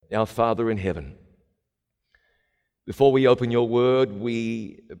our Father in heaven, before we open your word,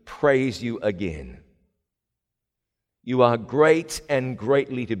 we praise you again. You are great and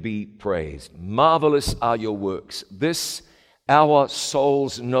greatly to be praised. Marvelous are your works. This our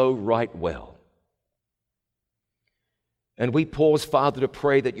souls know right well. And we pause, Father, to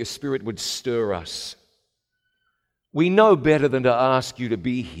pray that your Spirit would stir us. We know better than to ask you to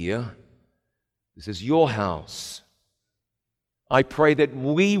be here. This is your house. I pray that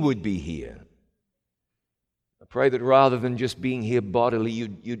we would be here. I pray that rather than just being here bodily,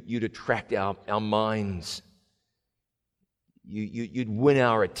 you'd attract our minds. You'd win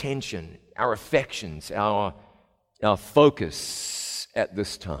our attention, our affections, our focus at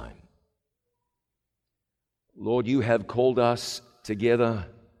this time. Lord, you have called us together,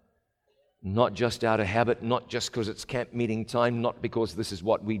 not just out of habit, not just because it's camp meeting time, not because this is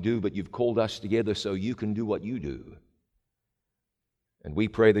what we do, but you've called us together so you can do what you do. And we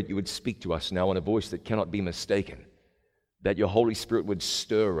pray that you would speak to us now in a voice that cannot be mistaken, that your Holy Spirit would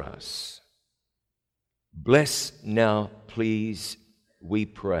stir us. Bless now, please, we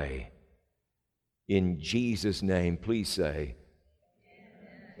pray. In Jesus' name, please say,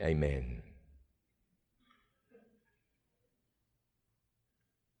 Amen.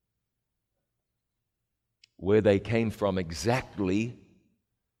 Where they came from exactly,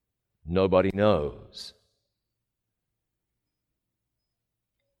 nobody knows.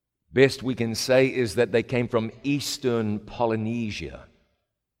 Best we can say is that they came from eastern Polynesia.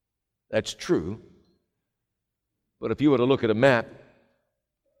 That's true. But if you were to look at a map,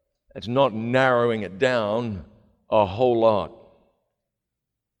 that's not narrowing it down a whole lot.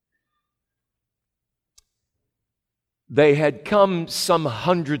 They had come some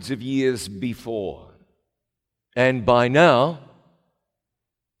hundreds of years before. And by now,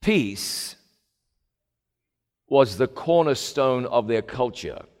 peace was the cornerstone of their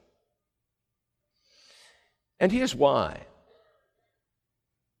culture. And here's why.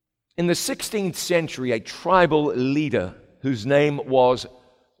 In the 16th century, a tribal leader whose name was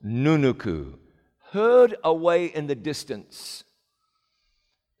Nunuku heard away in the distance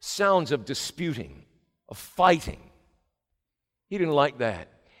sounds of disputing, of fighting. He didn't like that.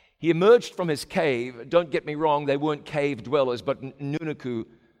 He emerged from his cave. Don't get me wrong, they weren't cave dwellers, but Nunuku,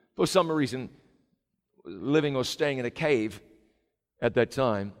 for some reason, living or staying in a cave at that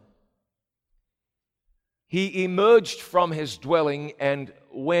time. He emerged from his dwelling and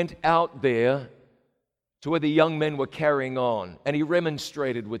went out there to where the young men were carrying on, and he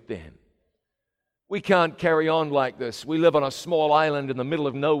remonstrated with them. We can't carry on like this. We live on a small island in the middle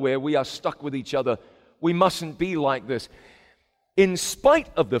of nowhere. We are stuck with each other. We mustn't be like this. In spite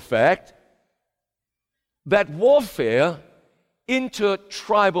of the fact that warfare,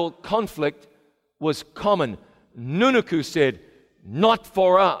 intertribal conflict was common, Nunuku said, "Not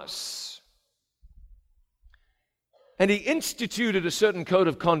for us." And he instituted a certain code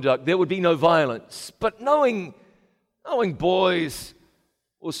of conduct. There would be no violence. But knowing boys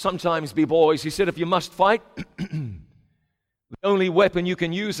will sometimes be boys, he said, if you must fight, the only weapon you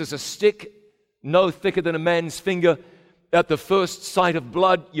can use is a stick, no thicker than a man's finger. At the first sight of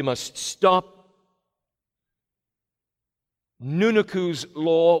blood, you must stop. Nunuku's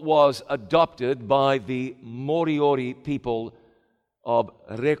law was adopted by the Moriori people of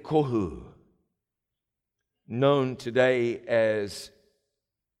Rekohu, known today as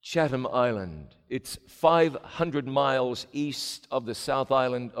Chatham Island. It's 500 miles east of the South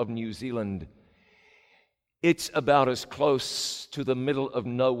Island of New Zealand. It's about as close to the middle of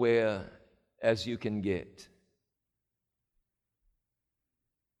nowhere as you can get.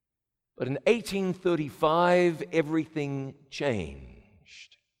 But in 1835, everything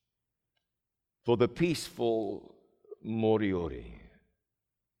changed for the peaceful Moriori.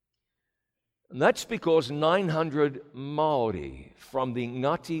 And that's because 900 Maori from the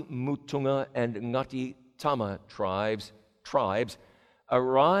Ngati Mutunga and Ngati Tama tribes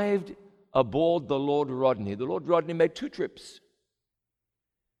arrived aboard the Lord Rodney. The Lord Rodney made 2 trips.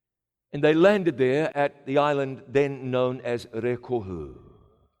 And they landed there at the island then known as Rekohu.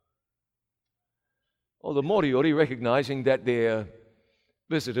 Well, the Moriori, recognizing that their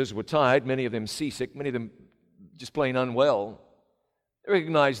visitors were tired, many of them seasick, many of them just plain unwell, they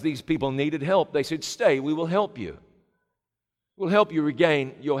recognized these people needed help. They said, stay, we will help you. We'll help you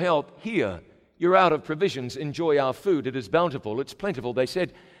regain your health. Here, you're out of provisions. Enjoy our food. It is bountiful. It's plentiful. They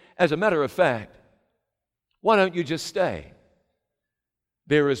said, as a matter of fact, why don't you just stay?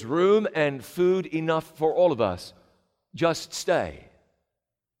 There is room and food enough for all of us. Just stay.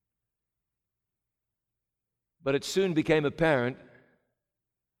 But it soon became apparent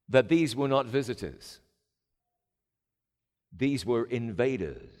that these were not visitors. These were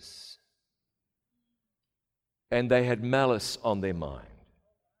invaders, and they had malice on their mind.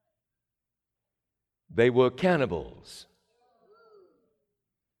 They were cannibals.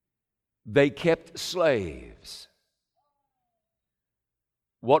 They kept slaves.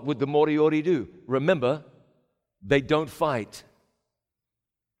 What would the Moriori do? Remember, they don't fight.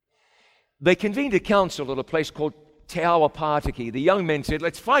 They convened a council at a place called Te Awa Pātiki. The young men said,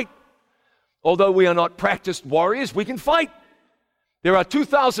 let's fight. Although we are not practiced warriors, we can fight. There are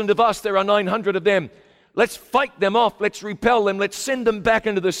 2,000 of us, there are 900 of them. Let's fight them off, let's repel them, let's send them back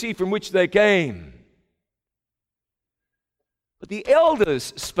into the sea from which they came. But the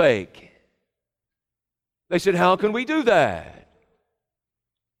elders spake. They said, how can we do that?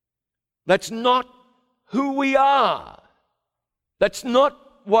 That's not who we are. That's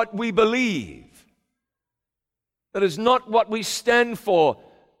not what we believe. That is not what we stand for.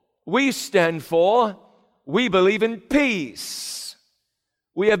 We believe in peace.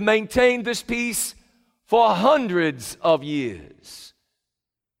 We have maintained this peace for hundreds of years.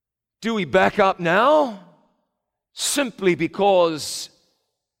 Do we back up now simply because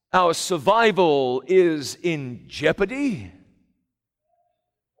our survival is in jeopardy?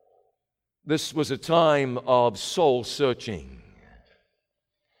 This was a time of soul searching.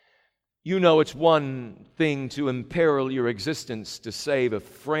 You know, it's one thing to imperil your existence to save a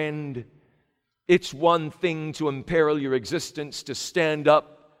friend. It's one thing to imperil your existence to stand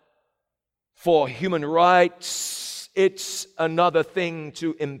up for human rights. It's another thing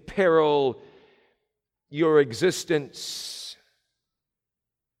to imperil your existence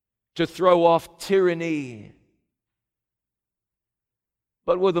to throw off tyranny.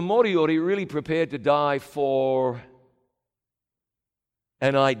 But were the Moriori really prepared to die for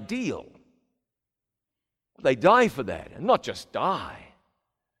an ideal? They die for that, and not just die.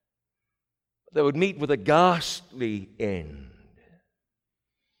 They would meet with a ghastly end.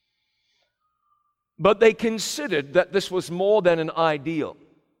 But they considered that this was more than an ideal.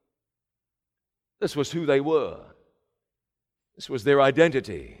 This was who they were. This was their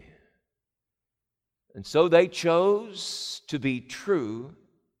identity. And so they chose to be true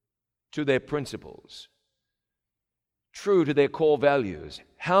to their principles, true to their core values.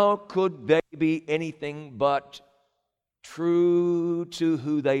 How could they be anything but true to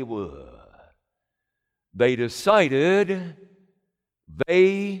who they were? They decided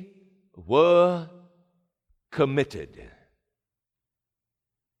they were committed.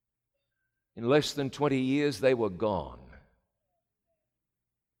 In less than 20 years, they were gone.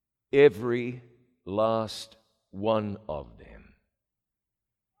 Every last one of them.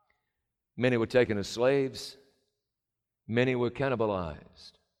 Many were taken as slaves. Many were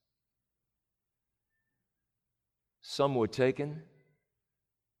cannibalized. Some were taken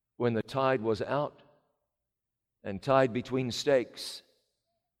when the tide was out and tied between stakes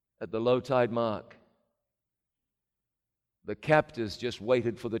at the low tide mark. The captors just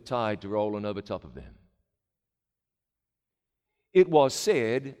waited for the tide to roll in over top of them. It was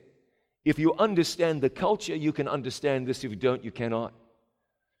said, if you understand the culture, you can understand this. If you don't, you cannot.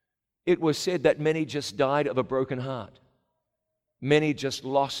 It was said that many just died of a broken heart. Many just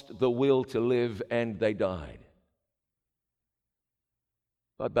lost the will to live and they died.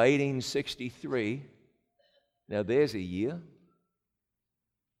 But by 1863, now there's a year.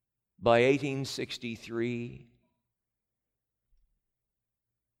 By 1863,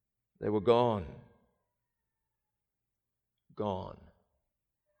 they were gone. Gone.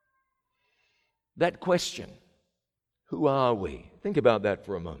 That question, who are we? Think about that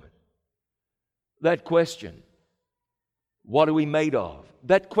for a moment. That question, what are we made of?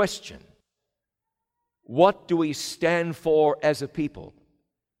 That question, what do we stand for as a people?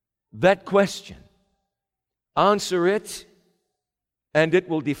 That question, answer it and it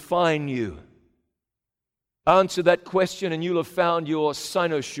will define you. Answer that question and you'll have found your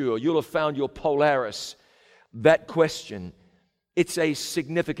cynosure, you'll have found your Polaris. That question, it's a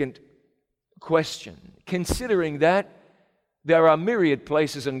significant question. Considering that, there are myriad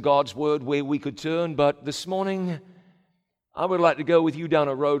places in God's Word where we could turn, but this morning I would like to go with you down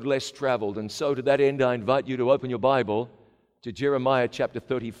a road less traveled. And so to that end, I invite you to open your Bible to Jeremiah chapter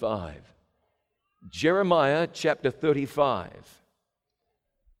 35. Jeremiah chapter 35.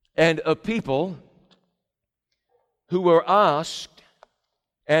 And a people who were asked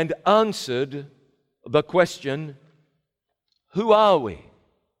and answered the question, who are we?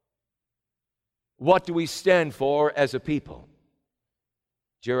 What do we stand for as a people?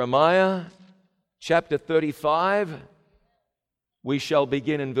 Jeremiah chapter 35, we shall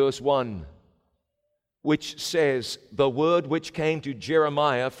begin in verse 1. which says, the word which came to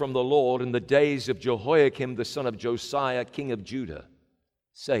Jeremiah from the Lord in the days of Jehoiakim the son of Josiah, king of Judah,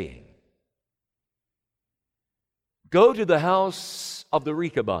 saying, go to the house of the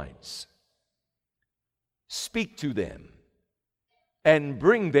Rechabites, speak to them, and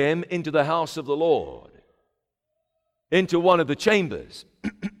bring them into the house of the Lord, into one of the chambers,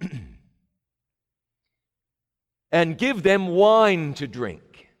 and give them wine to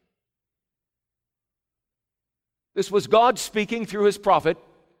drink. This was God speaking through his prophet.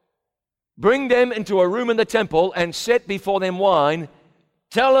 Bring them into a room in the temple and set before them wine.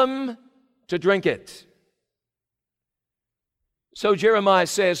 Tell them to drink it. So Jeremiah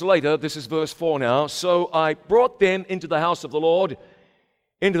says later, this is verse 4 now, so I brought them into the house of the Lord,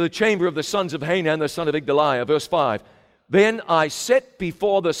 into the chamber of the sons of Hanan, the son of Igdaliah. Verse 5, then I set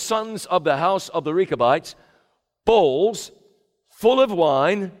before the sons of the house of the Rechabites bowls full of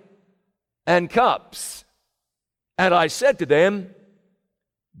wine and cups. And I said to them,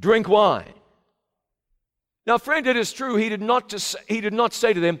 drink wine. Now, friend, it is true, he did not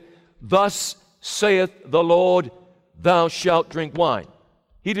say to them, thus saith the Lord, thou shalt drink wine.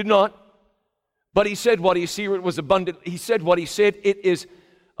 He did not. But he said what he said. It was abundant. He said what he said. It is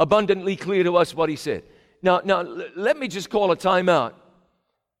abundantly clear to us what he said. Now, let me just call a time out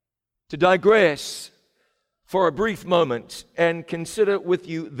to digress for a brief moment and consider with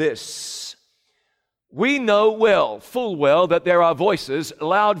you this. We know well, full well, that there are voices,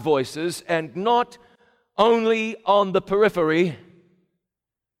 loud voices, and not only on the periphery,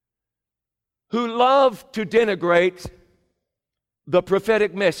 who love to denigrate the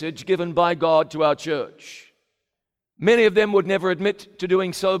prophetic message given by God to our church. Many of them would never admit to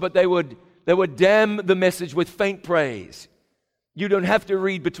doing so, but they would damn the message with faint praise. You don't have to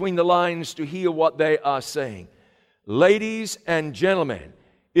read between the lines to hear what they are saying. Ladies and gentlemen,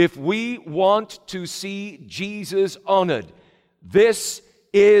 if we want to see Jesus honored, this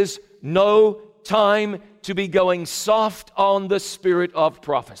is no time to be going soft on the spirit of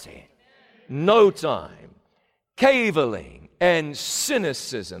prophecy. No time. Caviling and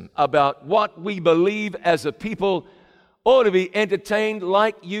cynicism about what we believe as a people ought to be entertained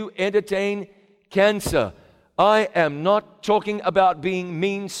like you entertain cancer. I am not talking about being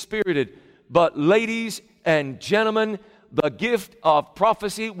mean-spirited, but ladies and gentlemen, the gift of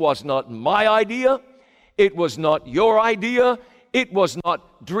prophecy was not my idea. It was not your idea. It was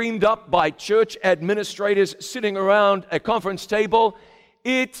not dreamed up by church administrators sitting around a conference table.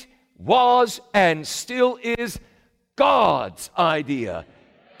 It was and still is God's idea,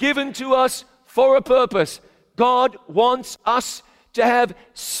 given to us for a purpose. God wants us to have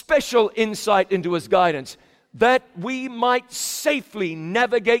special insight into his guidance, that we might safely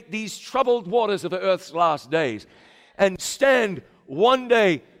navigate these troubled waters of the earth's last days and stand one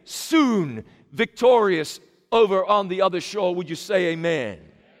day soon victorious over on the other shore. Would you say amen?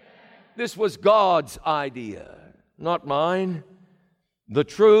 This was God's idea, not mine. The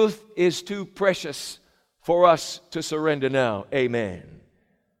truth is too precious for us to surrender now. Amen.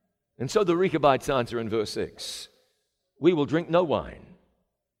 And so the Rechabites answer in verse 6, we will drink no wine.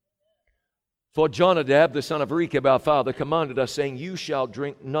 For Jonadab, the son of Rechab, our father, commanded us, saying, you shall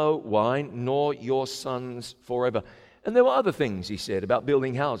drink no wine, nor your sons forever. And there were other things he said about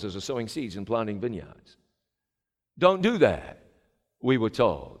building houses or sowing seeds and planting vineyards. Don't do that, we were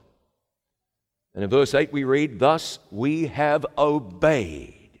told. And in verse 8 we read, thus we have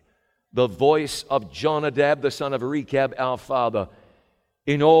obeyed the voice of Jonadab, the son of Rechab, our father,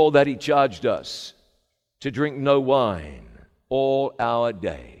 in all that he charged us, to drink no wine all our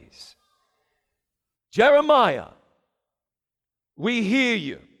days. Jeremiah, we hear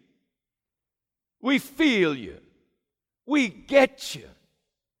you. We feel you. We get you.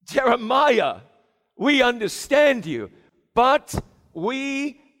 Jeremiah, we understand you. But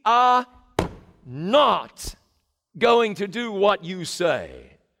we are not going to do what you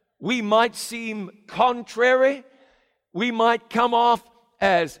say. We might seem contrary. We might come off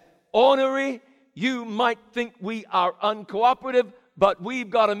as ornery. You might think we are uncooperative, but we've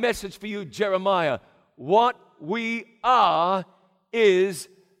got a message for you, Jeremiah. What we are is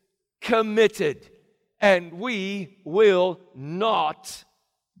committed, and we will not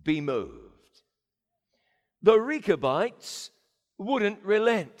be moved. The Rechabites wouldn't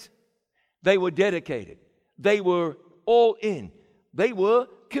relent. They were dedicated. They were all in. They were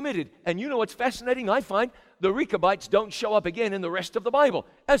committed. And you know what's fascinating? I find the Rechabites don't show up again in the rest of the Bible.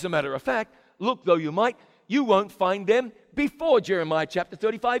 As a matter of fact, look though you might, you won't find them before Jeremiah chapter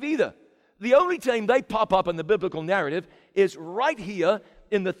 35 either. The only time they pop up in the biblical narrative is right here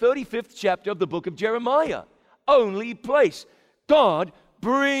in the 35th chapter of the book of Jeremiah. Only place. God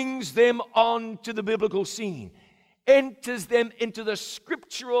brings them onto the biblical scene, enters them into the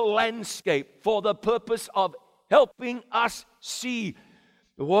scriptural landscape for the purpose of helping us see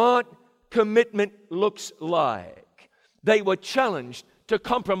what commitment looks like. They were challenged to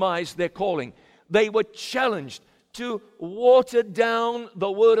compromise their calling. They were challenged to water down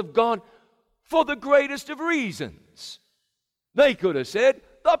the Word of God for the greatest of reasons. They could have said,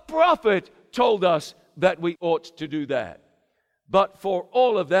 the prophet told us that we ought to do that. But for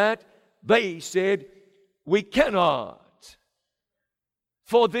all of that, they said, we cannot,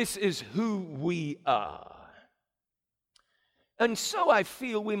 for this is who we are. And so I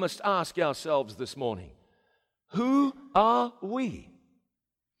feel we must ask ourselves this morning, who are we?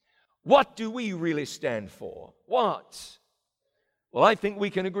 What do we really stand for? What? Well, I think we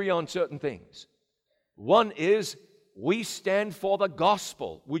can agree on certain things. One is we stand for the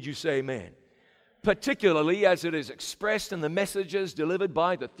gospel. Would you say amen? Particularly as it is expressed in the messages delivered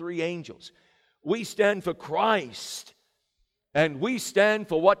by the three angels. We stand for Christ, and we stand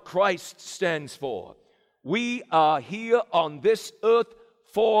for what Christ stands for. We are here on this earth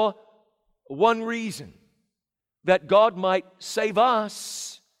for one reason, that God might save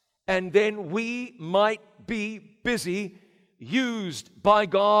us, and then we might be busy, used by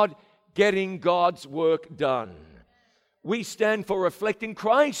God, getting God's work done. We stand for reflecting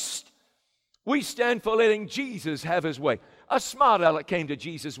Christ. We stand for letting Jesus have his way. A smart aleck came to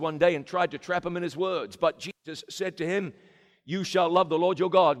Jesus one day and tried to trap him in his words, but Jesus said to him, you shall love the Lord your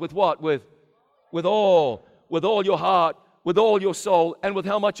God with what? With all your heart, with all your soul, and with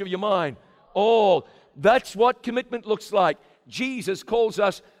how much of your mind? All. That's what commitment looks like. Jesus calls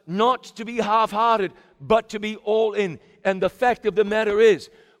us not to be half-hearted, but to be all in. And the fact of the matter is,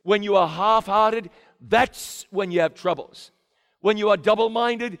 when you are half-hearted, that's when you have troubles. When you are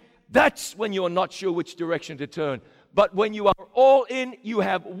double-minded, that's when you are not sure which direction to turn. But when you are all in, you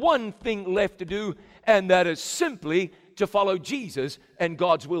have one thing left to do, and that is simply to follow Jesus and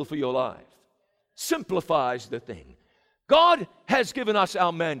God's will for your life. Simplifies the thing. God has given us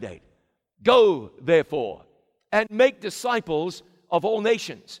our mandate. Go, therefore, and make disciples of all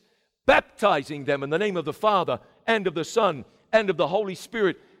nations, baptizing them in the name of the Father and of the Son and of the Holy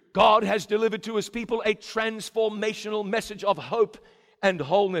Spirit. God has delivered to his people a transformational message of hope and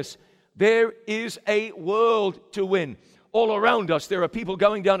wholeness. There is a world to win. All around us, there are people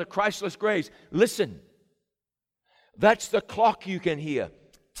going down to Christless graves. Listen, that's the clock you can hear.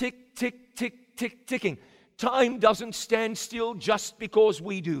 Tick, tick, tick, tick, ticking. Time doesn't stand still just because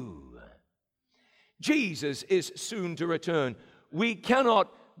we do. Jesus is soon to return. We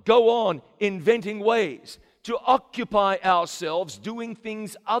cannot go on inventing ways to occupy ourselves doing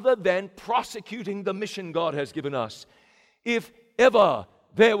things other than prosecuting the mission God has given us. If ever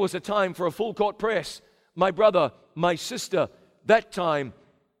there was a time for a full court press, my brother, my sister, that time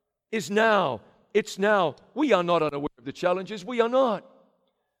is now. It's now. We are not unaware of the challenges. We are not.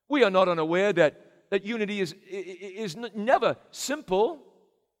 We are not unaware that unity is never simple,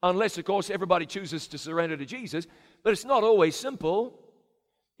 unless, of course, everybody chooses to surrender to Jesus. But it's not always simple.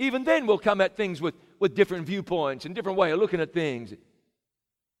 Even then, we'll come at things with different viewpoints and different way of looking at things.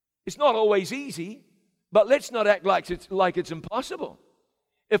 It's not always easy, but let's not act like it's impossible.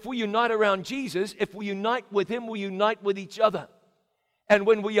 If we unite around Jesus, if we unite with him, we unite with each other. And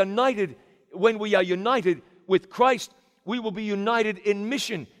when we are united with Christ, we will be united in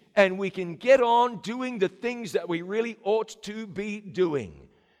mission, and we can get on doing the things that we really ought to be doing.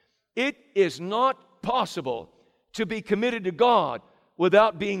 It is not possible to be committed to God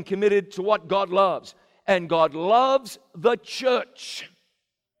without being committed to what God loves. And God loves the church.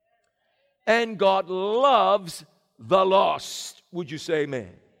 And God loves the lost. Would you say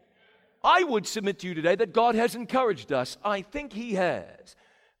amen? I would submit to you today that God has encouraged us. I think he has.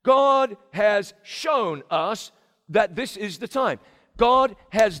 God has shown us that this is the time. God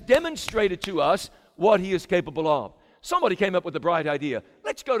has demonstrated to us what he is capable of. Somebody came up with a bright idea.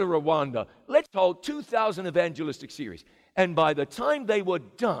 Let's go to Rwanda. Let's hold 2,000 evangelistic series. And by the time they were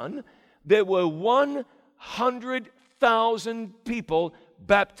done, there were 100,000 people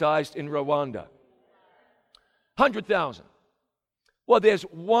baptized in Rwanda. 100,000. Well, there's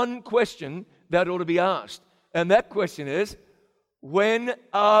one question that ought to be asked. And that question is, when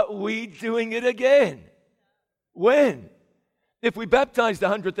are we doing it again? When? If we baptized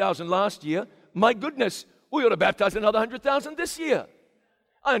 100,000 last year, my goodness, we ought to baptize another 100,000 this year.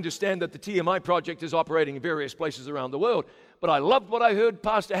 I understand that the TMI project is operating in various places around the world, but I loved what I heard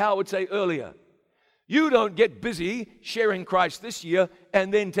Pastor Howard say earlier. You don't get busy sharing Christ this year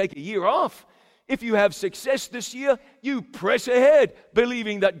and then take a year off. If you have success this year, you press ahead,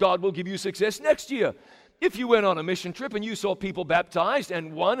 believing that God will give you success next year. If you went on a mission trip and you saw people baptized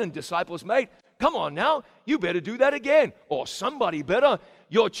and won and disciples made, come on now, you better do that again. Or somebody better.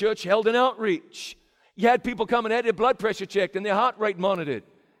 Your church held an outreach. You had people come and had their blood pressure checked and their heart rate monitored.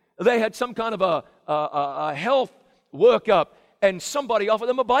 They had some kind of a health workup, and somebody offered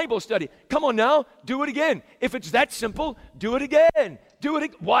them a Bible study. Come on now, do it again. If it's that simple, do it again.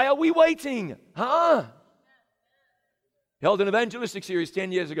 Why are we waiting? Huh? Held an evangelistic series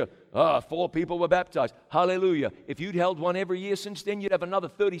 10 years ago. 4 people were baptized. Hallelujah. If you'd held one every year since then, you'd have another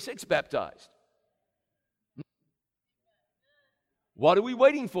 36 baptized. What are we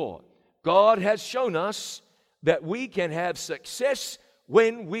waiting for? God has shown us that we can have success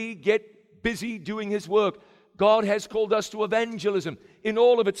when we get busy doing His work. God has called us to evangelism in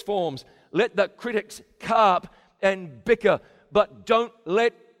all of its forms. Let the critics carp and bicker, but don't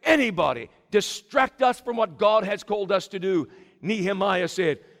let anybody distract us from what God has called us to do. Nehemiah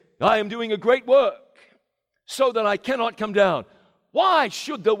said, I am doing a great work so that I cannot come down. Why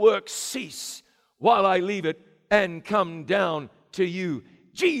should the work cease while I leave it and come down to you?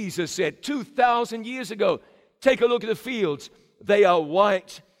 Jesus said 2,000 years ago, take a look at the fields. They are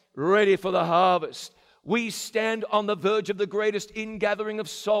white, ready for the harvest. We stand on the verge of the greatest ingathering of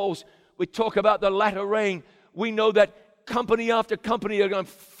souls. We talk about the latter rain. We know that company after company are going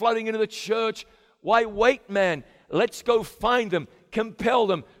flooding into the church. Why wait, man? Let's go find them, compel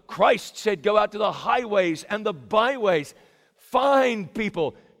them. Christ said, go out to the highways and the byways. Find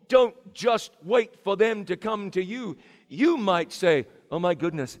people. Don't just wait for them to come to you. You might say, oh my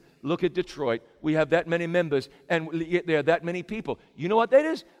goodness, look at Detroit. We have that many members and yet there are that many people. You know what that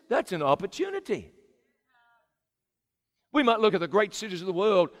is? That's an opportunity. We might look at the great cities of the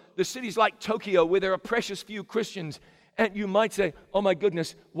world, the cities like Tokyo where there are precious few Christians, and you might say, oh my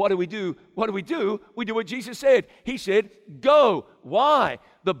goodness, what do we do? What do we do? We do what Jesus said. He said, go. Why?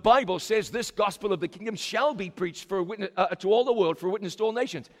 The Bible says this gospel of the kingdom shall be preached for a witness, to all the world for a witness to all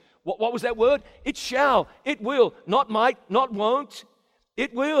nations. What was that word? It shall. It will. Not might, not won't.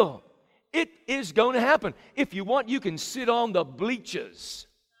 It will. It is going to happen. If you want, you can sit on the bleachers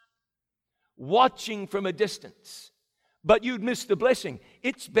watching from a distance, but you'd miss the blessing.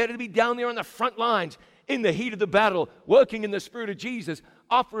 It's better to be down there on the front lines in the heat of the battle, working in the Spirit of Jesus,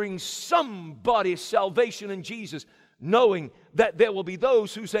 offering somebody salvation in Jesus, knowing that there will be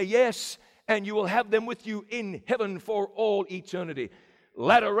those who say yes, and you will have them with you in heaven for all eternity.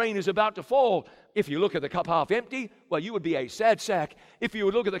 Latter rain is about to fall. If you look at the cup half empty, well, you would be a sad sack. If you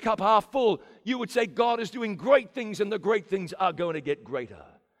would look at the cup half full, you would say God is doing great things, and the great things are going to get greater.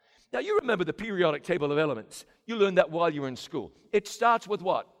 Now, you remember the periodic table of elements. You learned that while you were in school. It starts with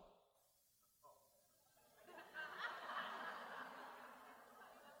what?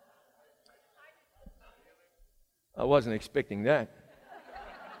 I wasn't expecting that.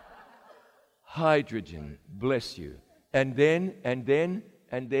 Hydrogen, bless you. And then,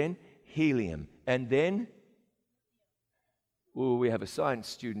 helium. And then, we have a science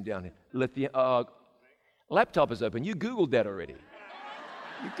student down here. Lithium. Laptop is open. You Googled that already.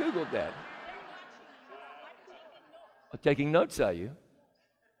 You Googled that. Taking notes, are you?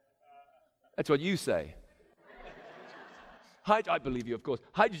 That's what you say. I believe you, of course.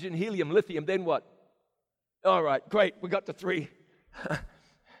 Hydrogen, helium, lithium, then what? All right, great. We got to 3.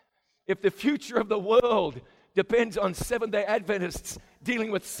 If the future of the world depends on Seventh-day Adventists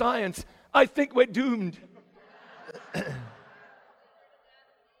dealing with science, I think we're doomed.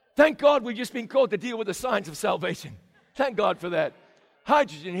 Thank God we've just been called to deal with the science of salvation. Thank God for that.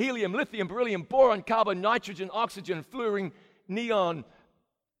 Hydrogen, helium, lithium, beryllium, boron, carbon, nitrogen, oxygen, fluorine, neon.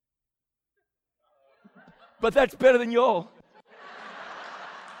 But that's better than y'all.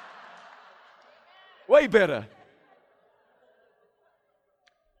 Way better.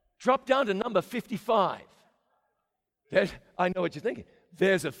 Drop down to number 55. I know what you're thinking.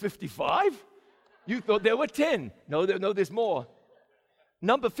 There's a 55? You thought there were 10. No, there's more.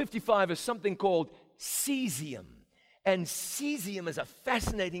 Number 55 is something called cesium. And cesium is a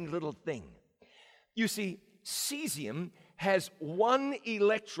fascinating little thing. You see, cesium has 1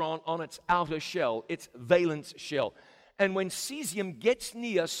 electron on its outer shell, its valence shell. And when cesium gets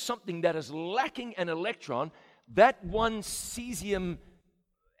near something that is lacking an electron, that 1 cesium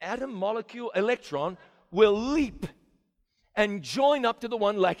atom, molecule, electron will leap and join up to the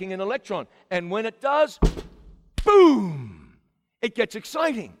one lacking an electron. And when it does, boom, it gets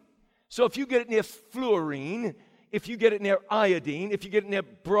exciting. So if you get it near fluorine, if you get it near iodine, if you get it near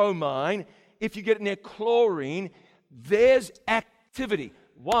bromine, if you get it near chlorine, there's activity.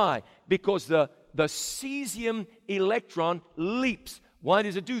 Why? Because the cesium electron leaps. Why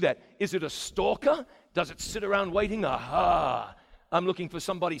does it do that? Is it a stalker? Does it sit around waiting? Aha! I'm looking for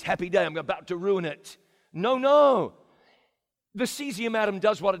somebody's happy day. I'm about to ruin it. No, no. The cesium atom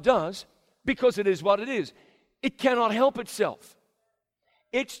does what it does because it is what it is. It cannot help itself.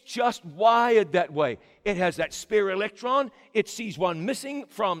 It's just wired that way. It has that spare electron. It sees one missing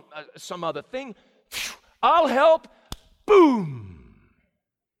from some other thing. I'll help. Boom.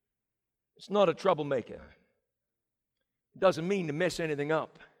 It's not a troublemaker. It doesn't mean to mess anything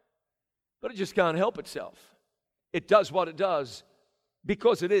up. But it just can't help itself. It does what it does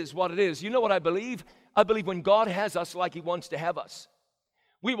because it is what it is. You know what I believe? I believe when God has us like He wants to have us,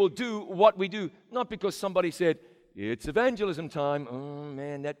 we will do what we do, not because somebody said, it's evangelism time. Oh,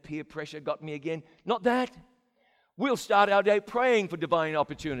 man, that peer pressure got me again. Not that. We'll start our day praying for divine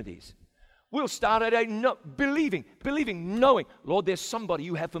opportunities. We'll start our day believing, knowing, Lord, there's somebody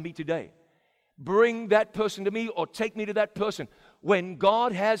you have for me today. Bring that person to me or take me to that person. When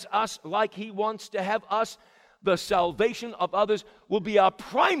God has us like He wants to have us, the salvation of others will be our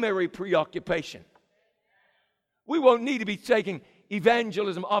primary preoccupation. We won't need to be taking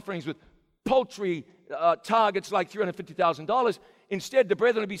evangelism offerings with paltry targets like $350,000. Instead, the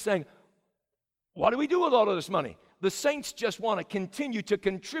brethren will be saying, what do we do with all of this money? The saints just want to continue to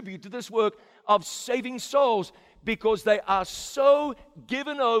contribute to this work of saving souls because they are so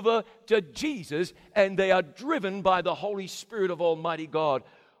given over to Jesus and they are driven by the Holy Spirit of Almighty God.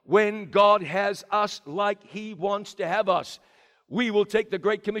 When God has us like He wants to have us, we will take the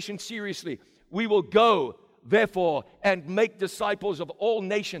Great Commission seriously. We will go, therefore, and make disciples of all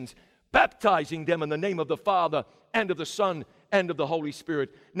nations, baptizing them in the name of the Father and of the Son and of the Holy Spirit.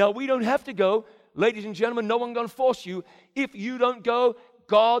 Now, we don't have to go. Ladies and gentlemen, no one's going to force you. If you don't go,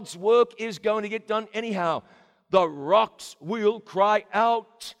 God's work is going to get done anyhow. The rocks will cry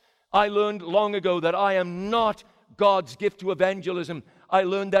out. I learned long ago that I am not God's gift to evangelism. I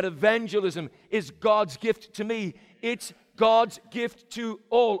learned that evangelism is God's gift to me. It's God's gift to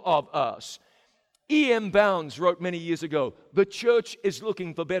all of us. E.M. Bounds wrote many years ago, the church is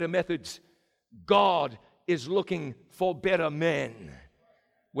looking for better methods. God is looking for better men.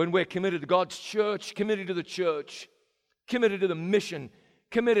 When we're committed to God's church, committed to the church, committed to the mission,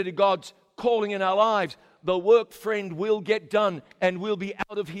 committed to God's calling in our lives, the work, friend, will get done and we'll be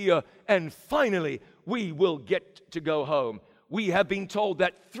out of here. And finally, we will get to go home. We have been told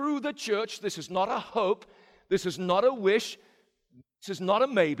that through the church, this is not a hope, this is not a wish, this is not a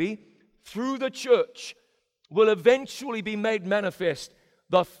maybe, through the church will eventually be made manifest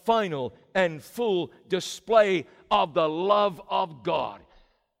the final and full display of the love of God.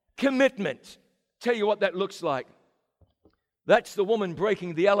 Commitment. Tell you what that looks like. That's the woman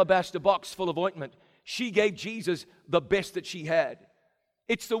breaking the alabaster box full of ointment. She gave Jesus the best that she had.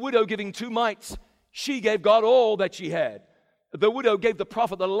 It's the widow giving 2 mites. She gave God all that she had. The widow gave the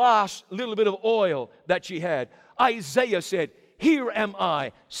prophet the last little bit of oil that she had. Isaiah said, here am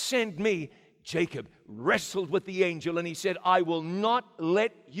I, send me. Jacob wrestled with the angel and he said, I will not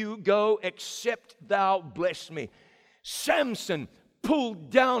let you go except thou bless me. Samson pulled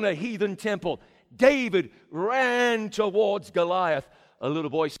down a heathen temple. David ran towards Goliath. A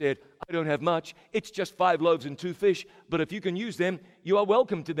little boy said, I don't have much. It's just 5 loaves and 2 fish, but if you can use them, you are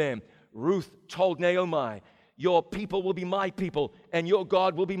welcome to them. Ruth told Naomi, your people will be my people and your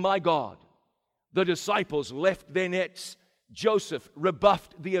God will be my God. The disciples left their nets. Joseph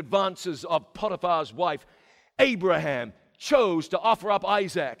rebuffed the advances of Potiphar's wife. Abraham chose to offer up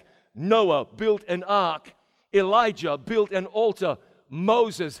Isaac. Noah built an ark. Elijah built an altar.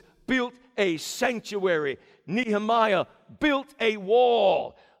 Moses built a sanctuary. Nehemiah built a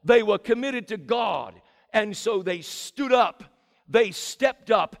wall. They were committed to God, and so they stood up, they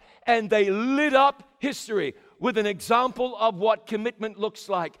stepped up, and they lit up history with an example of what commitment looks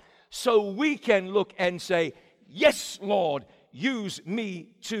like. So we can look and say, yes, Lord, use me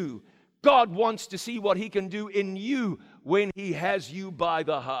too. God wants to see what He can do in you when He has you by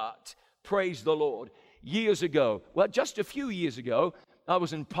the heart. Praise the Lord. Years ago, well, just a few years ago, I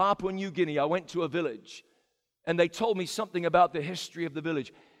was in Papua New Guinea. I went to a village, and they told me something about the history of the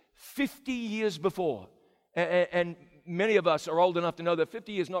village. 50 years before, and many of us are old enough to know that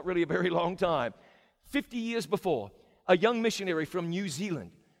 50 years is not really a very long time. 50 years before, a young missionary from New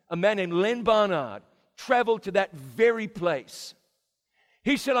Zealand, a man named Len Barnard, traveled to that very place.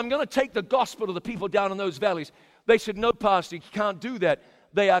 He said, I'm going to take the gospel to the people down in those valleys. They said, no, Pastor, you can't do that.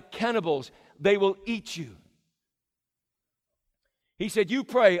 They are cannibals. They will eat you. He said, you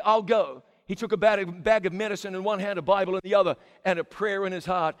pray, I'll go. He took a bag of medicine in one hand, a Bible in the other, and a prayer in his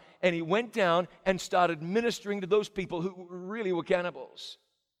heart. And he went down and started ministering to those people who really were cannibals.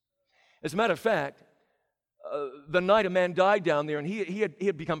 As a matter of fact, the night a man died down there, and he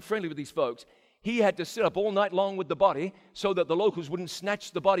had become friendly with these folks, he had to sit up all night long with the body so that the locals wouldn't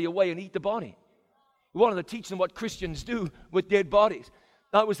snatch the body away and eat the body. He wanted to teach them what Christians do with dead bodies.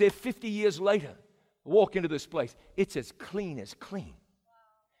 I was there 50 years later. Walk into this place. It's as clean as clean.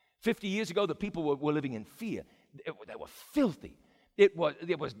 50 years ago, the people were living in fear. They were filthy. They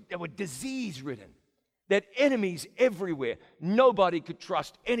were disease-ridden. They had enemies everywhere. Nobody could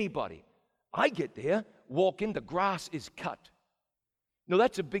trust anybody. I get there, walk in, the grass is cut. No,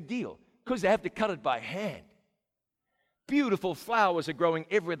 that's a big deal because they have to cut it by hand. Beautiful flowers are growing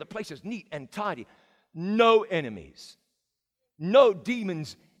everywhere. The place is neat and tidy. No enemies. No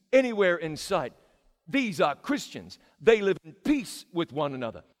demons anywhere in sight. These are Christians. They live in peace with one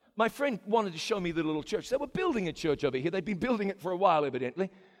another. My friend wanted to show me the little church. They were building a church over here. They'd been building it for a while, evidently.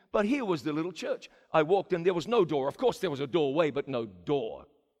 But here was the little church. I walked in. There was no door. Of course, there was a doorway, but no door.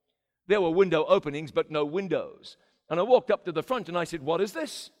 There were window openings, but no windows. And I walked up to the front and I said, "What is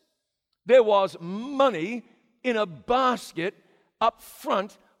this?" There was money in a basket up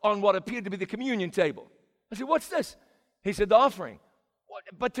front on what appeared to be the communion table. I said, "What's this?" He said, "The offering." "What?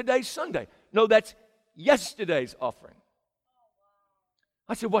 But today's Sunday." "No, that's yesterday's offering."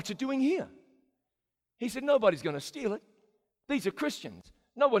 I said, "What's it doing here?" He said, "Nobody's going to steal it. These are Christians.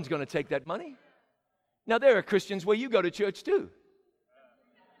 No one's going to take that money." Now, there are Christians where you go to church too.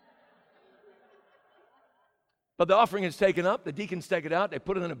 But the offering is taken up, the deacons take it out, they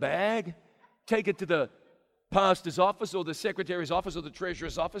put it in a bag, take it to the pastor's office or the secretary's office or the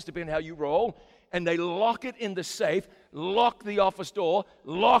treasurer's office, depending on how you roll, and they lock it in the safe, lock the office door,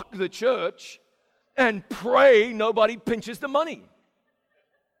 lock the church, and pray nobody pinches the money.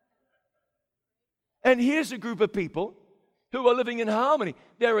 And here's a group of people who are living in harmony.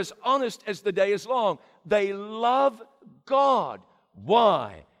 They're as honest as the day is long. They love God.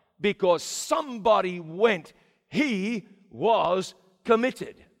 Why? Because somebody went. He was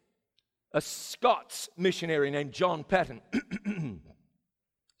committed. A Scots missionary named John Patton,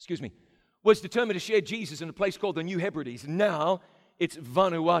 was determined to share Jesus in a place called the New Hebrides. Now it's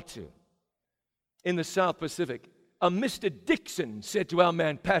Vanuatu in the South Pacific. A Mr. Dixon said to our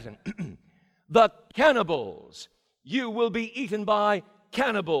man Patton, "The cannibals, you will be eaten by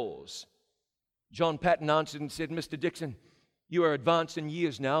cannibals." John Patton answered and said, "Mr. Dixon, you are advanced in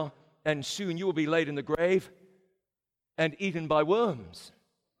years now, and soon you will be laid in the grave and eaten by worms.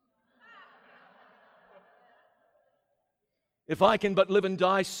 If I can but live and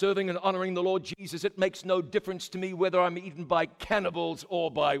die serving and honoring the Lord Jesus, it makes no difference to me whether I'm eaten by cannibals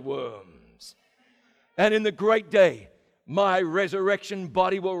or by worms. And in the great day, my resurrection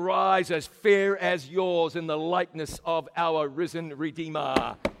body will rise as fair as yours in the likeness of our risen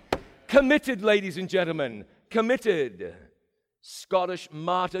Redeemer." Committed, ladies and gentlemen, committed. Scottish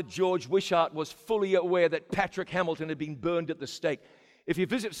martyr George Wishart was fully aware that Patrick Hamilton had been burned at the stake. If you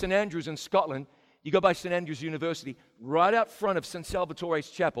visit St. Andrews in Scotland, you go by St. Andrews University, right out front of St. Salvatore's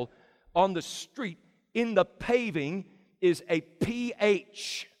Chapel, on the street, in the paving, is a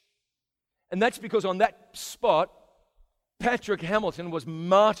PH. And that's because on that spot, Patrick Hamilton was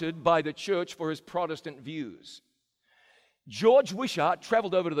martyred by the church for his Protestant views. George Wishart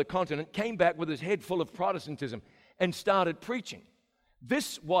traveled over to the continent, came back with his head full of Protestantism, and started preaching.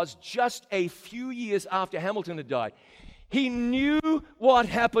 This was just a few years after Hamilton had died. He knew what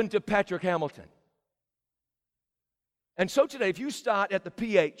happened to Patrick Hamilton. And so today, if you start at the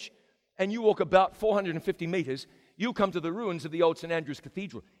PH and you walk about 450 meters, you'll come to the ruins of the old St. Andrew's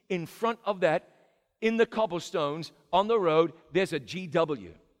Cathedral. In front of that, in the cobblestones on the road, there's a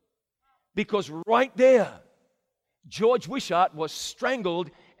GW. Because right there, George Wishart was strangled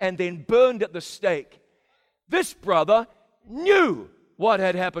and then burned at the stake. This brother knew what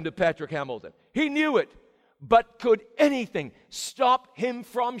had happened to Patrick Hamilton. He knew it. But could anything stop him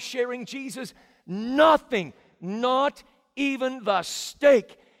from sharing Jesus? Nothing. Not even the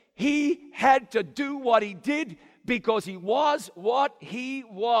stake. He had to do what he did because he was what he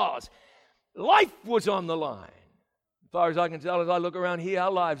was. Life was on the line. As far as I can tell, as I look around here,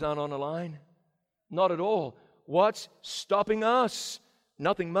 our lives aren't on the line. Not at all. What's stopping us?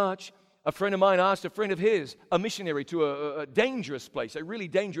 Nothing much. A friend of mine asked a friend of his, a missionary to a dangerous place, a really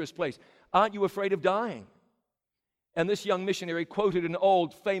dangerous place, "Aren't you afraid of dying?" And this young missionary quoted an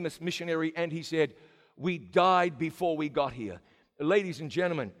old famous missionary, and he said, "We died before we got here." Ladies and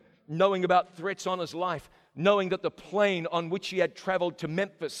gentlemen, knowing about threats on his life, knowing that the plane on which he had traveled to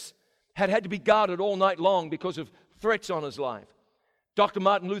Memphis had to be guarded all night long because of threats on his life, Dr.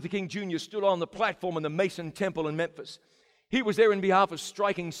 Martin Luther King Jr. stood on the platform in the Mason Temple in Memphis. He was there in behalf of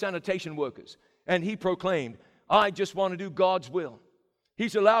striking sanitation workers, and he proclaimed, "I just want to do God's will.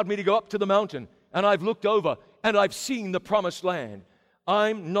 He's allowed me to go up to the mountain, and I've looked over, and I've seen the promised land.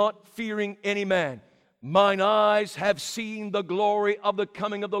 I'm not fearing any man. Mine eyes have seen the glory of the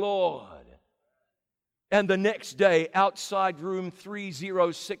coming of the Lord." And the next day, outside room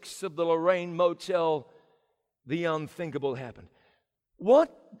 306 of the Lorraine Motel, the unthinkable happened.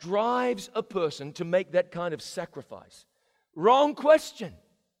 What drives a person to make that kind of sacrifice? Wrong question.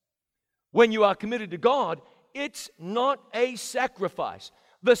 When you are committed to God, it's not a sacrifice.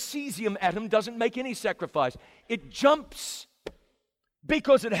 The cesium atom doesn't make any sacrifice. It jumps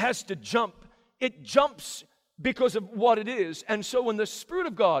because it has to jump. It jumps because of what it is. And so when the Spirit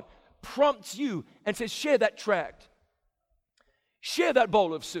of God prompts you and says, share that tract, share that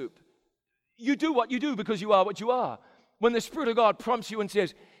bowl of soup, you do what you do because you are what you are. When the Spirit of God prompts you and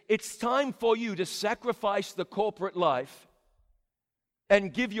says, it's time for you to sacrifice the corporate life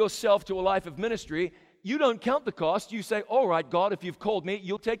and give yourself to a life of ministry, you don't count the cost. You say, all right, God, if you've called me,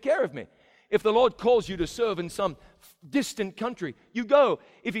 you'll take care of me. If the Lord calls you to serve in some distant country, you go.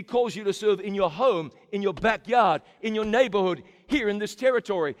 If He calls you to serve in your home, in your backyard, in your neighborhood, here in this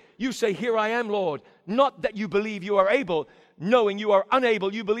territory, you say, here I am, Lord. Not that you believe you are able, knowing you are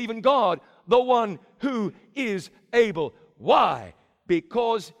unable, you believe in God, the one who is able. Why?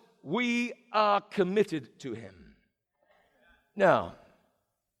 Because we are committed to Him. Now,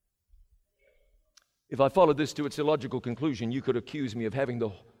 if I followed this to its illogical conclusion, you could accuse me of having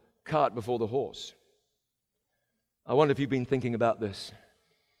the cart before the horse. I wonder if you've been thinking about this.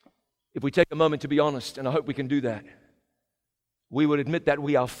 If we take a moment to be honest, and I hope we can do that, we would admit that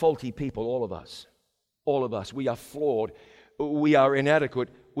we are faulty people, all of us. All of us. We are flawed. We are inadequate.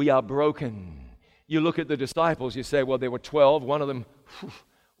 We are broken. You look at the disciples, you say, well, there were 12. One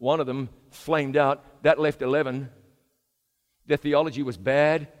of them flamed out. That left 11. Their theology was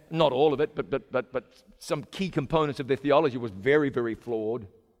bad. Not all of it, but some key components of their theology was very, very flawed.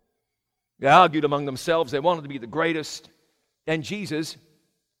 They argued among themselves. They wanted to be the greatest. And Jesus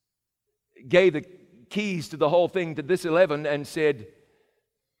gave the keys to the whole thing to this 11 and said,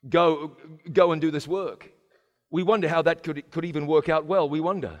 go and do this work. We wonder how that could even work out well. We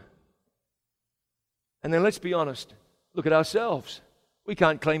wonder. And then let's be honest. Look at ourselves. We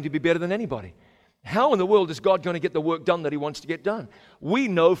can't claim to be better than anybody. How in the world is God going to get the work done that He wants to get done? We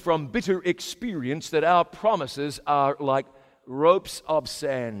know from bitter experience that our promises are like ropes of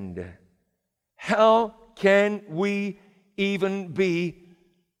sand. How can we even be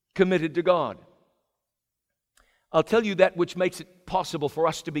committed to God? I'll tell you that which makes it possible for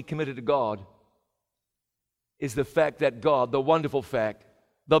us to be committed to God is the fact that God, the wonderful fact,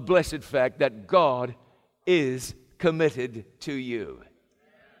 the blessed fact that God is committed to you.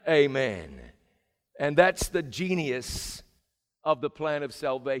 Amen. And that's the genius of the plan of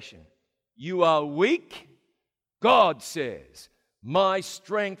salvation. You are weak, God says, my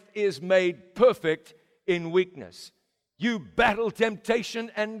strength is made perfect in weakness. You battle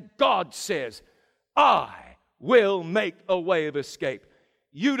temptation, and God says, I will make a way of escape.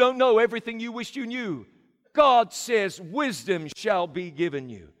 You don't know everything you wish you knew. God says, wisdom shall be given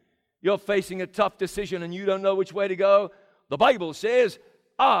you. You're facing a tough decision and you don't know which way to go. The Bible says,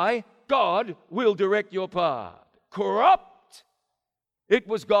 God will direct your path. Corrupt? It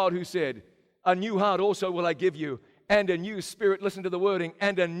was God who said, a new heart also will I give you, and a new spirit, listen to the wording,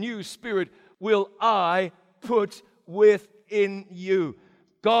 and a new spirit will I put within you.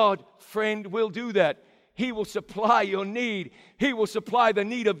 God, friend, will do that. He will supply your need. He will supply the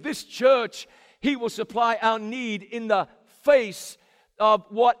need of this church. He will supply our need in the face of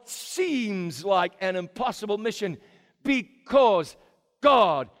what seems like an impossible mission, because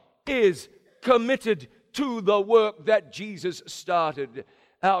God is committed to the work that Jesus started.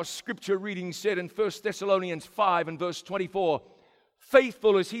 Our scripture reading said in 1 Thessalonians 5 and verse 24,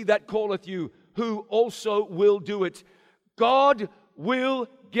 faithful is He that calleth you, who also will do it. God will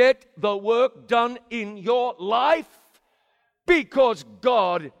get the work done in your life because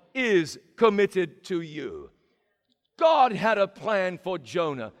God is committed to you. God had a plan for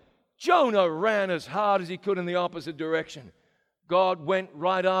Jonah. Jonah ran as hard as he could in the opposite direction. God went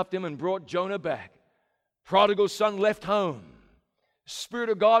right after him and brought Jonah back. Prodigal son left home. Spirit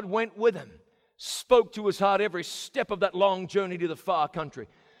of God went with him. Spoke to his heart every step of that long journey to the far country.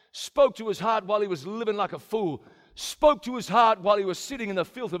 Spoke to his heart while he was living like a fool. Spoke to his heart while he was sitting in the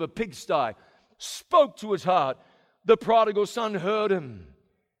filth of a pigsty. Spoke to his heart. The prodigal son heard him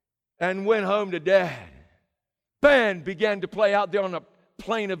and went home to dad. Band began to play out there on the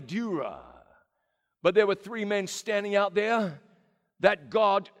plain of Dura. But there were 3 men standing out there that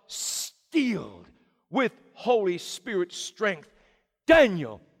God steeled with Holy Spirit strength.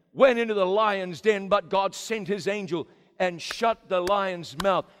 Daniel went into the lion's den, but God sent His angel and shut the lion's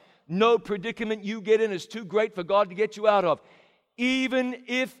mouth. No predicament you get in is too great for God to get you out of. Even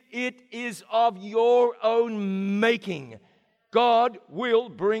if it is of your own making, God will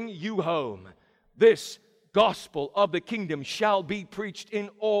bring you home. this gospel of the kingdom shall be preached in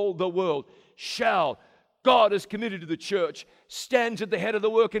all the world. Shall. God is committed to the church, stands at the head of the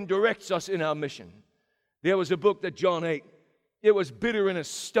work and directs us in our mission. There was a book that John ate. It was bitter in his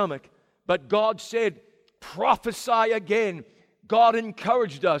stomach, but God said, prophesy again. God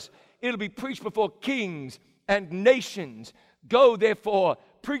encouraged us. It'll be preached before kings and nations. Go, therefore,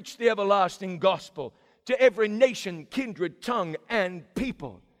 preach the everlasting gospel to every nation, kindred, tongue, and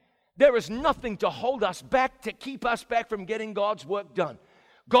people. There is nothing to hold us back, to keep us back from getting God's work done.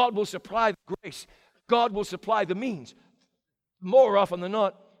 God will supply the grace. God will supply the means. More often than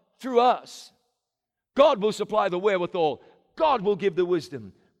not, through us. God will supply the wherewithal. God will give the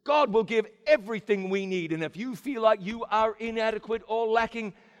wisdom. God will give everything we need. And if you feel like you are inadequate or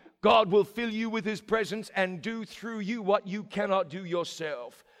lacking, God will fill you with His presence and do through you what you cannot do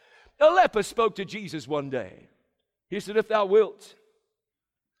yourself. A leper spoke to Jesus one day. He said, if thou wilt,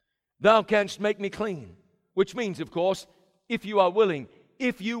 thou canst make me clean. Which means, of course, if you are willing,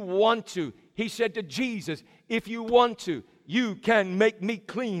 if you want to. He said to Jesus, if you want to, you can make me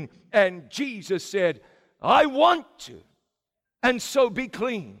clean. And Jesus said, I want to. And so be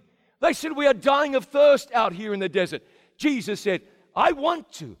clean. They said, we are dying of thirst out here in the desert. Jesus said, I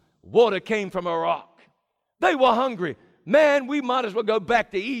want to. Water came from a rock. They were hungry. Man, we might as well go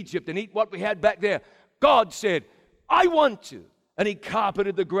back to Egypt and eat what we had back there. God said, I want to. And He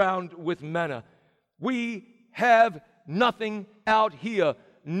carpeted the ground with manna. We have nothing out here,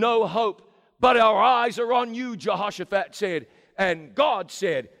 no hope. But our eyes are on you, Jehoshaphat said. And God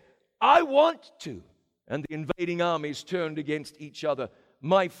said, I want to. And the invading armies turned against each other.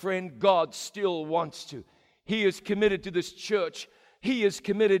 My friend, God still wants to. He is committed to this church. He is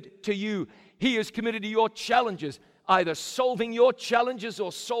committed to you. He is committed to your challenges, either solving your challenges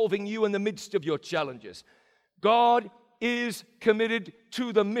or solving you in the midst of your challenges. God is committed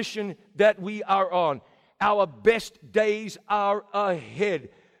to the mission that we are on. Our best days are ahead.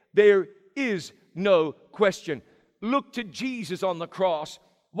 There is no question. Look to Jesus on the cross.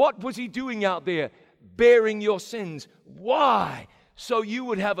 What was He doing out there? Bearing your sins. Why? So you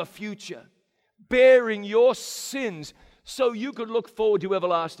would have a future. Bearing your sins so you could look forward to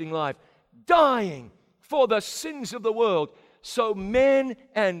everlasting life. Dying for the sins of the world so men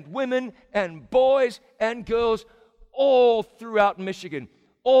and women and boys and girls all throughout Michigan,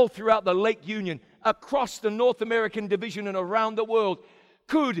 all throughout the Lake Union, across the North American division and around the world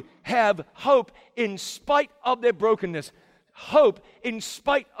could have hope in spite of their brokenness, hope in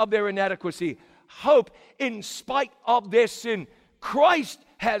spite of their inadequacy, hope in spite of their sin. Christ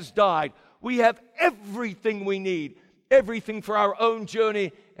has died. We have everything we need, everything for our own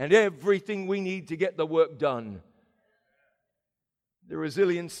journey and everything we need to get the work done. The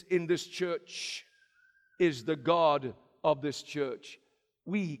resilience in this church is the God of this church.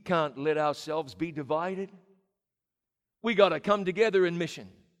 We can't let ourselves be divided. We got to come together in mission,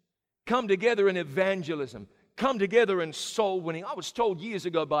 come together in evangelism, come together in soul winning. I was told years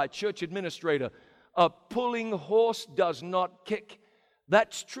ago by a church administrator, a pulling horse does not kick.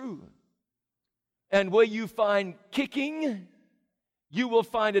 That's true. And where you find kicking, you will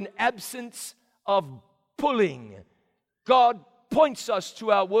find an absence of pulling. God points us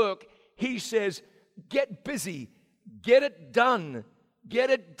to our work. He says, get busy, get it done, get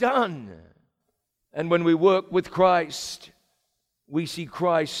it done. And when we work with Christ, we see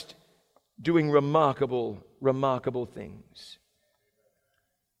Christ doing remarkable, remarkable things.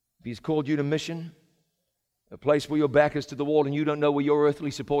 If He's called you to mission, a place where your back is to the wall and you don't know where your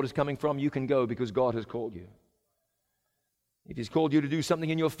earthly support is coming from, you can go because God has called you. If He's called you to do something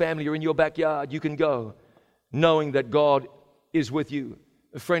in your family or in your backyard, you can go knowing that God is with you.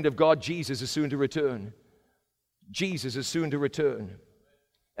 A friend of God, Jesus, is soon to return. Jesus is soon to return.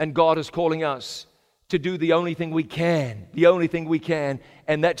 And God is calling us to do the only thing we can,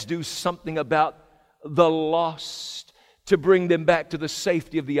 and that's do something about the lost, to bring them back to the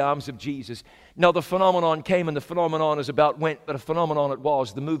safety of the arms of Jesus. Now, the phenomenon came and the phenomenon is about went, but a phenomenon it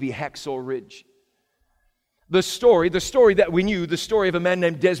was, the movie Hacksaw Ridge. The story that we knew, the story of a man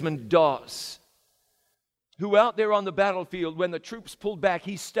named Desmond Doss, who out there on the battlefield, when the troops pulled back,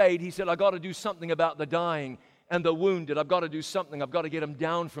 he stayed. He said, I got to do something about the dying and the wounded. I've got to do something. I've got to get them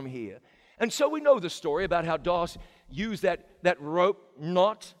down from here. And so we know the story about how Doss used that rope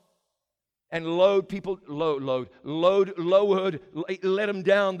knot and lowered, let them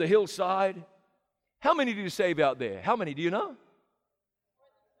down the hillside. How many did he save out there? How many, do you know?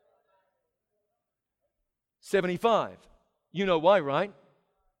 75. You know why, right?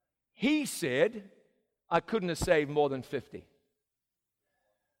 He said, I couldn't have saved more than 50.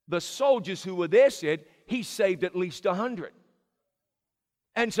 The soldiers who were there said, he saved at least 100.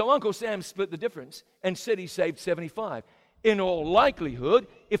 And so Uncle Sam split the difference and said he saved 75. In all likelihood,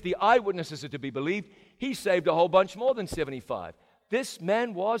 if the eyewitnesses are to be believed, he saved a whole bunch more than 75. This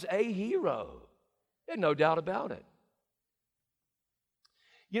man was a hero. There's no doubt about it.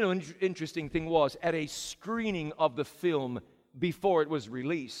 You know, interesting thing was, at a screening of the film before it was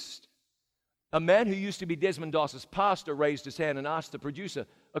released, a man who used to be Desmond Doss's pastor raised his hand and asked the producer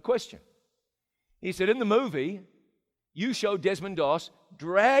a question. He said, in the movie, you show Desmond Doss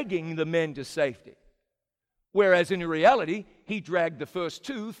dragging the men to safety, whereas in reality, he dragged the first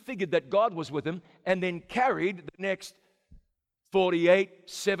two, figured that God was with him, and then carried the next 48,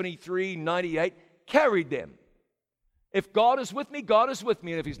 73, 98, carried them. If God is with me, God is with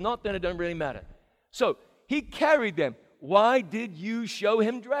me. And if he's not, then it doesn't really matter. So he carried them. Why did you show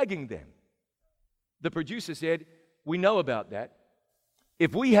him dragging them? The producer said, we know about that.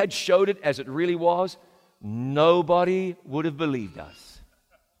 If we had showed it as it really was, nobody would have believed us.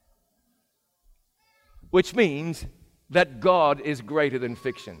 Which means that God is greater than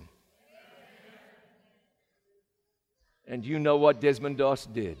fiction. And you know what Desmond Doss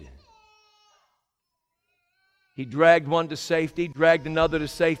did. He dragged one to safety, dragged another to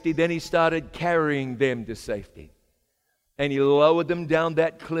safety, then he started carrying them to safety. And he lowered them down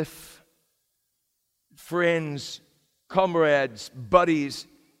that cliff. Friends, comrades, buddies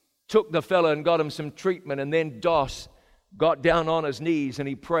took the fella and got him some treatment, and then Doss got down on his knees and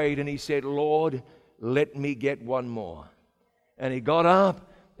he prayed and he said, Lord, let me get one more. And he got up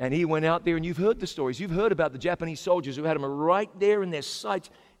and he went out there, and you've heard the stories. You've heard about the Japanese soldiers who had him right there in their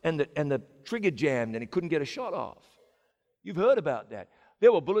sights, and the trigger jammed and he couldn't get a shot off. You've heard about that.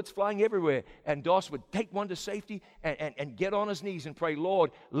 There were bullets flying everywhere, and Doss would take one to safety and get on his knees and pray,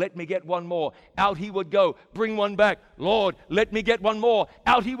 Lord, let me get one more. Out he would go, bring one back. Lord, let me get one more.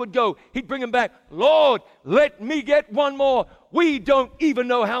 Out he would go. He'd bring him back. Lord, let me get one more. We don't even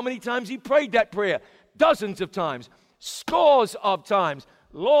know how many times he prayed that prayer. Dozens of times. Scores of times.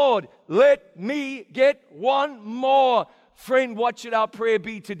 Lord, let me get one more. Friend, what should our prayer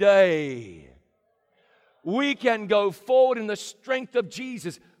be today? We can go forward in the strength of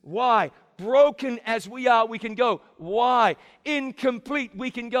Jesus. Why? Broken as we are, we can go. Why? Incomplete, we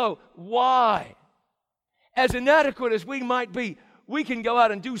can go. Why? As inadequate as we might be, we can go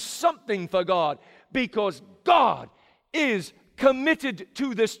out and do something for God, because God is committed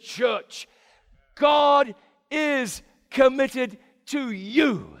to this church. God is committed to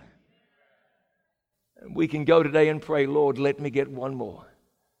you. And we can go today and pray, Lord, let me get one more.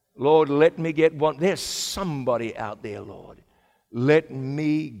 Lord, let me get one. There's somebody out there, Lord. Let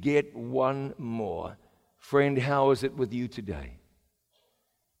me get one more. Friend, how is it with you today?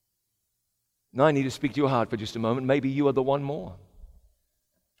 Now I need to speak to your heart for just a moment. Maybe you are the one more.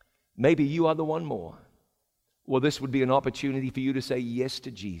 Maybe you are the one more. Well, this would be an opportunity for you to say yes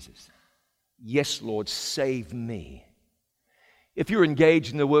to Jesus. Yes, Lord, save me. If you're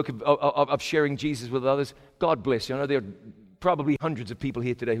engaged in the work of sharing Jesus with others, God bless you. I know there are probably hundreds of people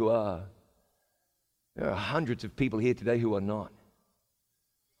here today who are. There are hundreds of people here today who are not.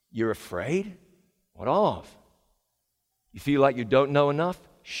 You're afraid? What of? You feel like you don't know enough?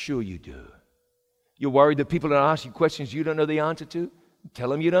 Sure you do. You're worried that people are going to ask you questions you don't know the answer to? Tell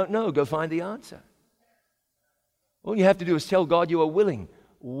them you don't know. Go find the answer. All you have to do is tell God you are willing.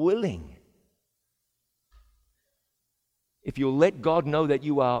 Willing. If you'll let God know that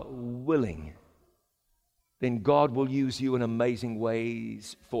you are willing, then God will use you in amazing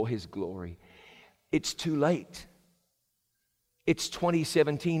ways for His glory. It's too late. It's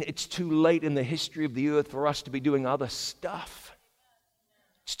 2017. It's too late in the history of the earth for us to be doing other stuff.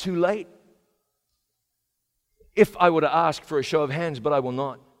 It's too late. If I were to ask for a show of hands, but I will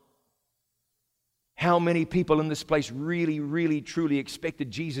not. How many people in this place really, really, truly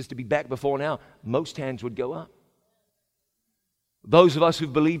expected Jesus to be back before now? Most hands would go up. Those of us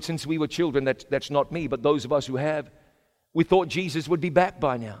who've believed since we were children, that's not me, but those of us who have, we thought Jesus would be back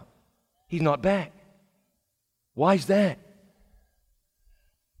by now. He's not back. Why is that?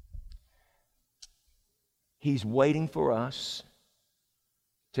 He's waiting for us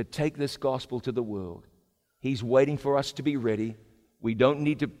to take this gospel to the world. He's waiting for us to be ready. We don't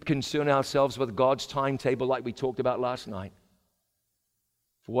need to concern ourselves with God's timetable like we talked about last night.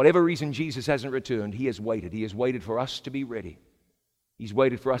 For whatever reason Jesus hasn't returned, He has waited. He has waited for us to be ready. He's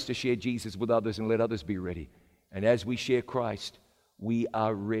waited for us to share Jesus with others and let others be ready. And as we share Christ, we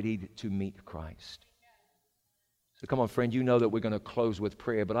are ready to meet Christ. So come on, friend, you know that we're going to close with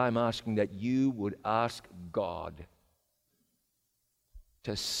prayer, but I'm asking that you would ask God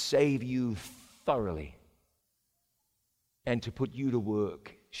to save you thoroughly and to put you to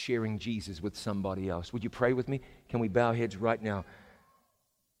work sharing Jesus with somebody else. Would you pray with me? Can we bow heads right now?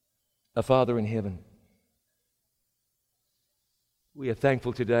 Our Father in heaven, we are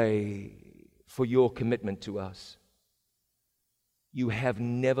thankful today for your commitment to us. You have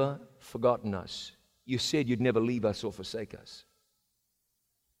never forgotten us. You said you'd never leave us or forsake us.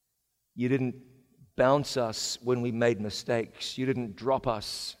 You didn't bounce us when we made mistakes. You didn't drop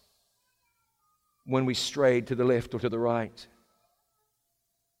us when we strayed to the left or to the right.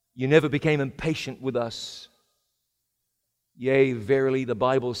 You never became impatient with us. Yea, verily, the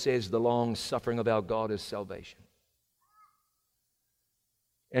Bible says the long suffering of our God is salvation.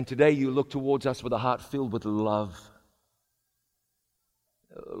 And today you look towards us with a heart filled with love.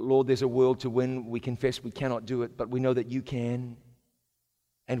 Lord, there's a world to win. We confess we cannot do it, but we know that you can.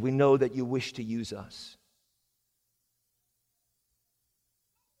 And we know that you wish to use us.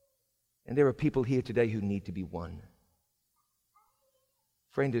 And there are people here today who need to be won.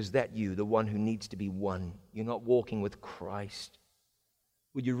 Friend, is that you, the one who needs to be won? You're not walking with Christ.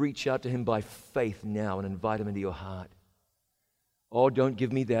 Would you reach out to him by faith now and invite him into your heart? Oh, don't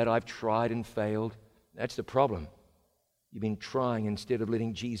give me that. I've tried and failed. That's the problem. You've been trying instead of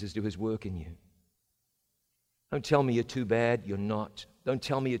letting Jesus do his work in you. Don't tell me you're too bad. You're not. Don't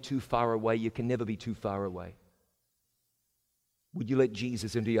tell me you're too far away. You can never be too far away. Would you let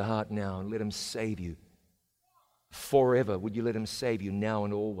Jesus into your heart now and let him save you forever? Would you let him save you now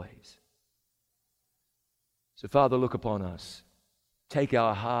and always? So, Father, look upon us. Take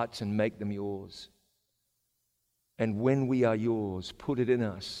our hearts and make them yours. And when we are yours, put it in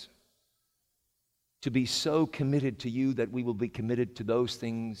us to be so committed to you that we will be committed to those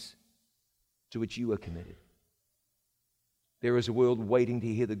things to which you are committed. There is a world waiting to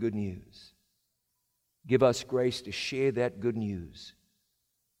hear the good news. Give us grace to share that good news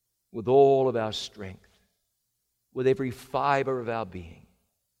with all of our strength, with every fiber of our being.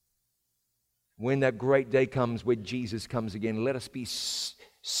 When that great day comes where Jesus comes again, let us be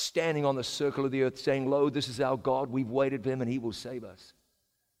standing on the circle of the earth saying, lo, this is our God. We've waited for him and he will save us.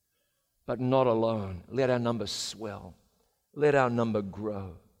 But not alone. Let our number swell. Let our number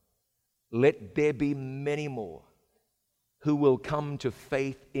grow. Let there be many more who will come to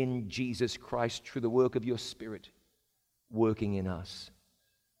faith in Jesus Christ through the work of your Spirit working in us.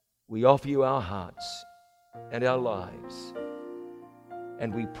 We offer you our hearts and our lives,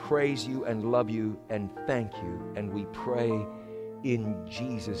 and we praise you and love you and thank you, and we pray in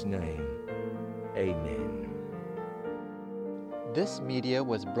Jesus' name. Amen. This media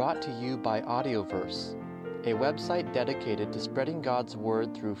was brought to you by Audioverse, a website dedicated to spreading God's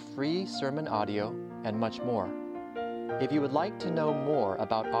Word through free sermon audio and much more. If you would like to know more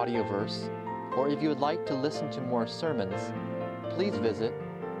about Audioverse, or if you would like to listen to more sermons, please visit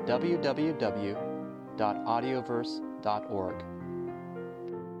www.audioverse.org.